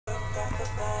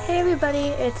Hey everybody,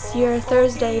 it's your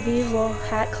ThursDavy Wool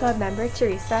Hat Club member,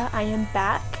 Theresa. I am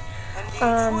back.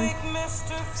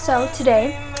 So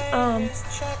today,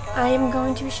 I am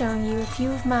going to be showing you a few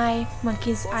of my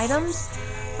Monkees items.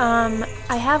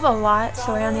 I have a lot,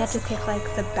 so I only have to pick like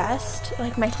the best,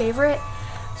 like my favorite.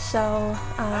 So,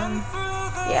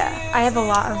 yeah, I have a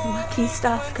lot of Monkees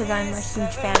stuff because I'm a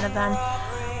huge fan of them.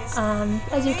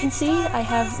 As you can see, I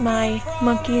have my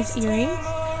Monkees earrings.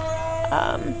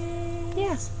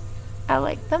 Yeah, I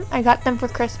like them. I got them for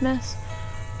Christmas.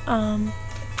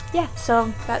 Yeah,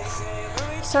 so that's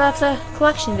start off the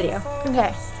collection video.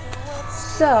 Okay,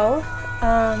 so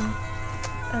I'm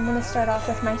gonna start off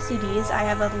with my CDs. I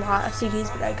have a lot of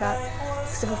CDs, but I got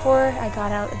before I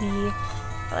got out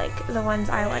the ones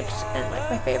I liked and like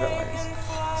my favorite ones.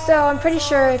 So I'm pretty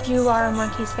sure if you are a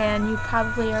Monkees fan, you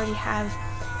probably already have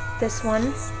this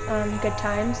one, Good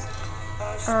Times.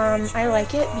 I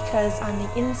like it because on the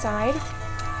inside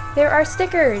there are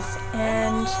stickers,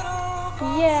 and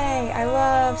yay, I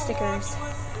love stickers.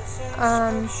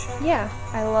 Yeah,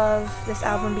 I love this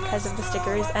album because of the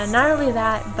stickers, and not only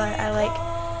that, but I like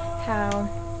how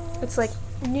it's like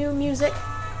new music,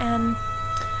 and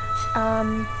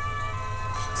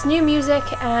it's new music,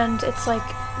 and it's like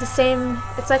the same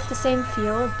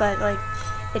feel, but like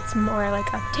it's more like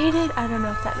updated. I don't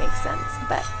know if that makes sense,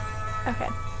 but okay.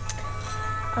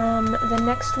 The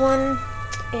next one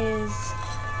is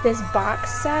this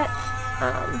box set.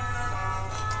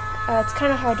 It's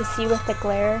kind of hard to see with the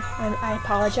glare. I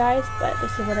apologize, but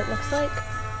this is what it looks like.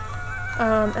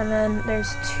 And then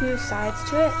there's two sides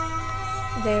to it.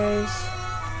 There's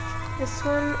this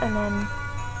one, and then,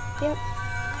 yep.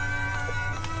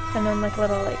 And then like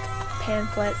little like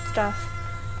pamphlet stuff.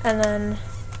 And then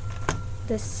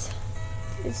this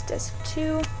is disc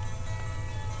 2.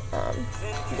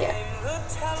 Yeah.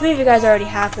 Some of you guys already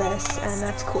have this, and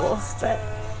that's cool, but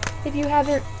if you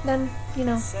haven't, then, you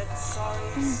know.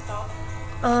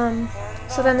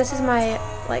 So then this is my,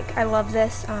 like, I love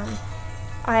this.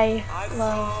 I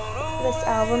love this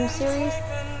album series,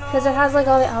 because it has, like,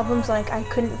 all the albums, like, I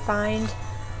couldn't find,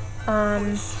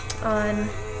 on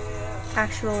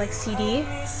actual, like, CD.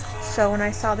 So when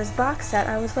I saw this box set,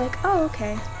 I was like, oh,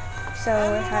 okay. So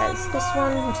it has this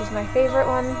one, which is my favorite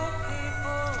one,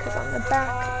 because on the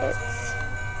back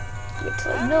you get to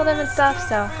like know them and stuff,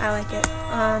 so I like it.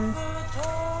 And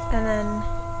then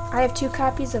I have 2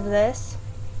 copies of this.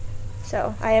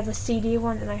 So I have a CD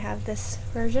one and I have this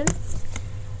version.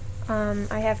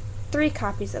 I have 3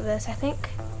 copies of this, I think.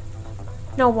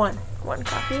 No, one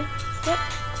copy. Yep.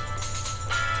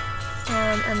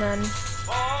 And then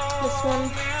this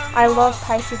one. I love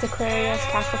Pisces, Aquarius,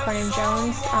 Capricorn, and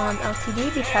Jones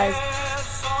LTD because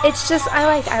it's just, I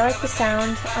like the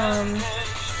sound.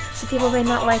 Some people may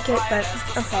not like it, but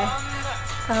okay.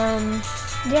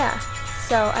 Yeah,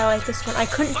 so I like this one. I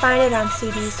couldn't find it on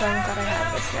CD, so I'm glad I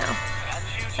have this now.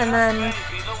 And then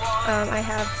I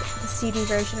have the CD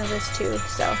version of this too,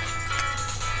 so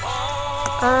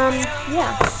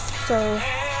yeah, so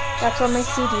that's all my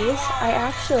CDs. I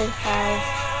actually have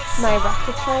my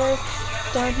record player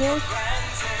down here,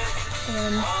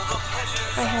 and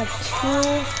I have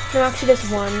 2, no, actually just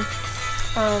 1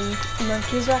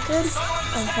 Monkees record.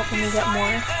 I'm hoping to get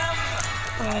more,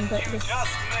 but this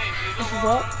is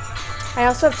it. I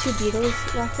also have 2 Beatles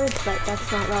records, but that's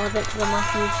not relevant to the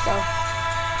Monkees, so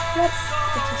yep,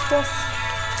 it's just this.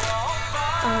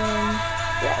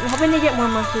 Yeah, I'm hoping to get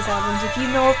more Monkees albums. If you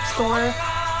know of a store,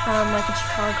 like in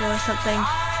Chicago or something,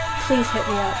 please hit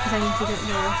me up, because I need to get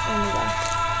more on the way.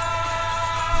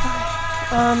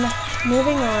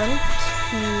 Moving on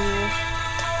to,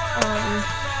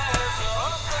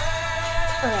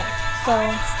 okay, so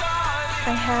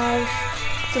I have,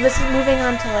 so this is moving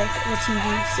on to like the TV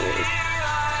series.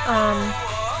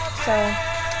 So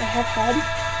I have Head.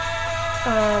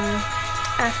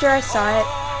 After I saw it,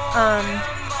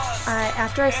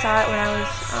 when I was,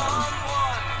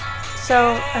 so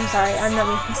I'm sorry, I'm not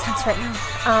making sense right now.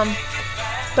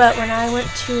 But when I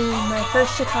went to my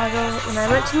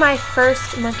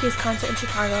first Monkees concert in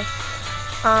Chicago,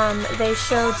 they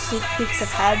showed sneak peeks of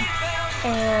Head,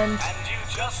 and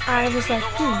I was like,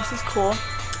 this is cool.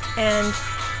 And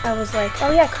I was like,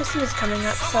 oh yeah, Christmas is coming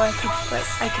up, so I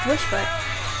could wish for it.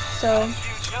 So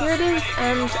here it is,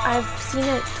 and I've seen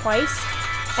it twice,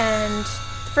 and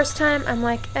the first time I'm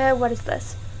like, what is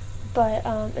this? But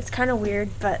it's kind of weird,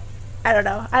 but I don't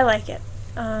know, I like it.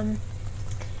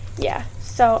 Yeah,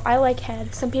 so I like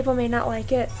Head. Some people may not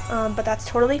like it, but that's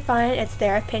totally fine. It's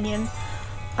their opinion.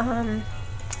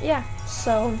 Yeah,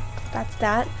 so that's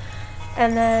that.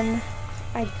 And then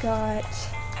I got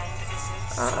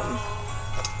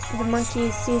the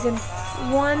Monkees season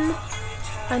 1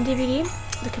 on DVD,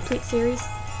 the complete series,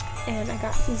 and I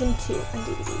got season 2 on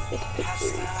DVD, the complete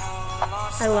series.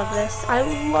 I love this. I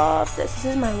love this. This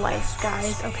is my life,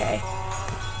 guys. Okay.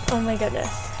 Oh my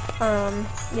goodness.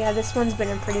 Yeah, this one's been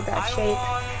in pretty bad shape.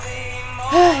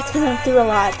 It's been through a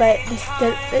lot, but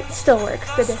it still works.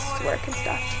 The discs work and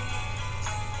stuff.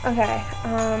 Okay.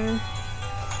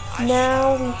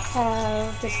 Now we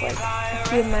have just like a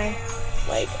few of my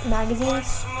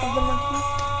magazines of the Monkees.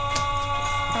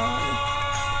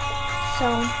 So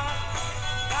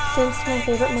since my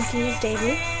favorite Monkee is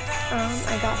Davy,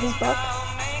 I got his book,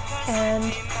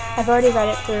 and I've already read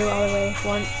it through all the way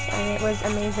once, and it was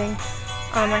amazing.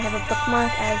 I have a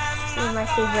bookmark as some of my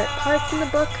favorite parts in the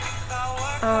book.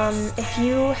 If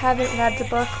you haven't read the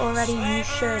book already, you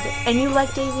should, and you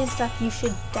like Davy and stuff, you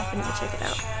should definitely check it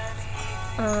out.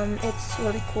 It's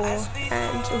really cool,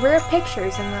 and rare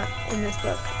pictures in this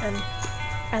book, and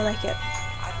I like it.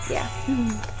 Yeah.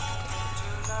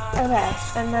 Okay,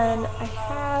 and then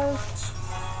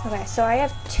so I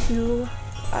have two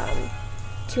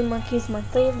Monkees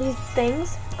Monthly of these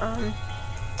things.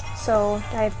 So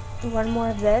I have one more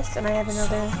of this, and I have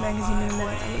another magazine in a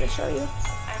minute I'm going to show you.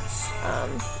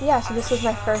 Yeah, so this was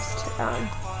my first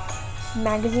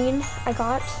magazine I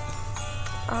got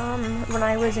when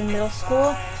I was in middle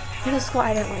school.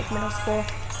 I didn't like middle school.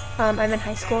 I'm in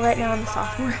high school right now. I'm a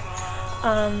sophomore.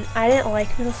 I didn't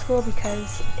like middle school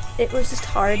because it was just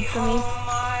hard for me.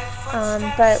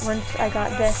 But once I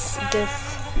got this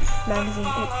magazine,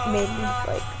 it made me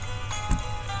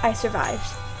I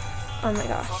survived. Oh my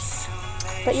gosh.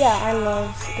 But yeah, I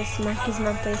love this Monkees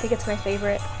Monthly. I think it's my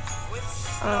favorite.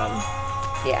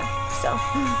 Yeah, so.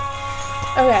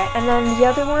 Okay, and then the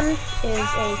other one is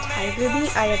a tiger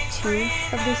beat. I have 2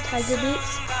 of these tiger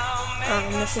beats.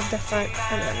 This is the front,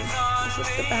 and then this is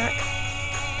the back.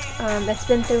 It's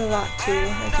been through a lot too,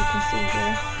 as you can see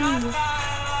here.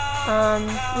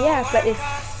 Yeah, but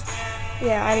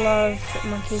I love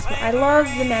Monkees. I love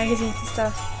the magazines and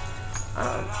stuff.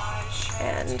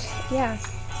 And yeah,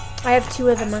 I have 2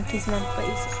 of the Monkees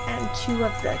Monthlies and 2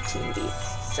 of the Teen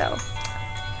Beats. So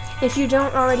if you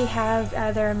don't already have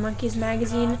their Monkees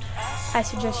magazine, I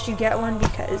suggest you get one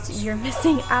because you're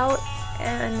missing out.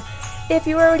 And if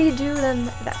you already do,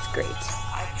 then that's great.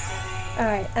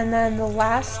 Alright, and then the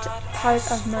last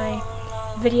part of my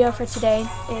video for today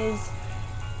is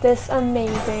this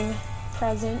amazing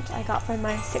present I got for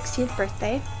my 16th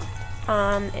birthday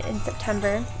in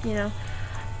September. You know,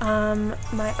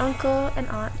 my uncle and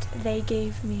aunt, they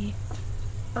gave me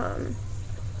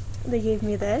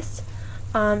this.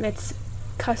 It's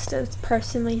custom, it's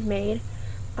personally made.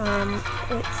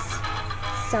 It's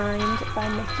signed by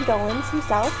Mickey Dolenz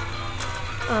himself.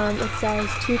 It says,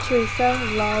 "To Theresa,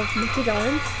 love, Mickey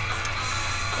Dolenz."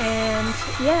 And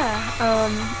yeah,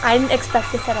 I didn't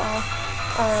expect this at all.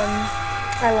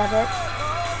 I love it.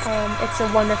 It's a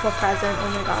wonderful present. Oh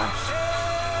my gosh.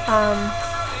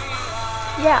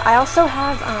 Yeah, I also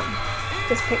have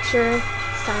this picture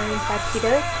signed by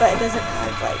Peter, but it doesn't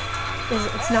have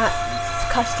it's not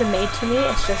custom made to me.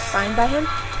 It's just signed by him,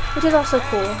 which is also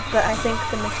cool. But I think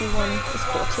the Mickey one is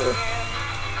cool too.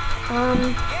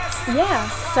 Yeah,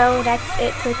 so that's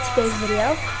it for today's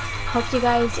video. Hope you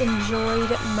guys enjoyed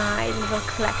my little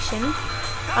collection.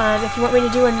 If you want me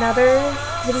to do another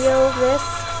video of this,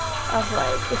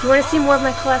 if you want to see more of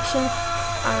my collection,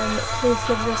 please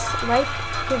give this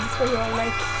video a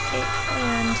like,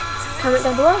 and comment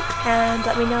down below, and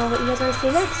let me know what you guys want to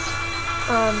see next.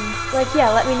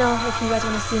 Let me know if you guys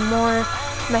want to see more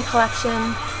of my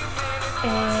collection,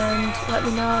 and let me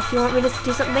know if you want me to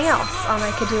do something else. I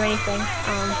could do anything.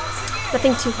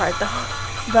 Nothing too hard though.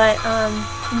 But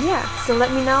yeah, so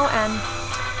let me know, and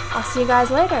I'll see you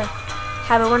guys later.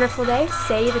 Have a wonderful day.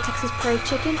 Save the Texas Prairie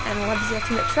Chicken and loves the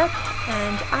ultimate trip,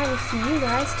 and I will see you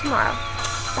guys tomorrow.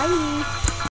 Bye!